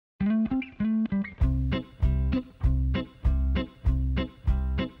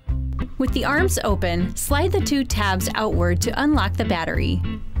With the arms open, slide the two tabs outward to unlock the battery.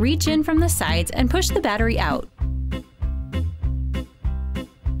 Reach in from the sides and push the battery out.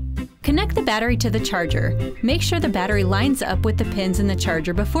 Connect the battery to the charger. Make sure the battery lines up with the pins in the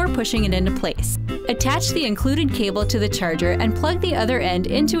charger before pushing it into place. Attach the included cable to the charger and plug the other end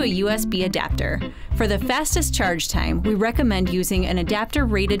into a USB adapter. For the fastest charge time, we recommend using an adapter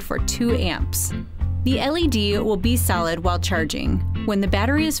rated for 2 amps. The LED will be solid while charging. When the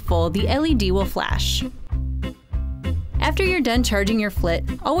battery is full, the LED will flash. After you're done charging your Flitt,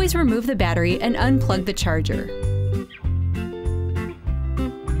 always remove the battery and unplug the charger.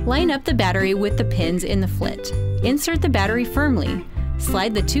 Line up the battery with the pins in the Flitt. Insert the battery firmly.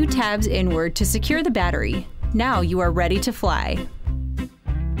 Slide the two tabs inward to secure the battery. Now you are ready to fly.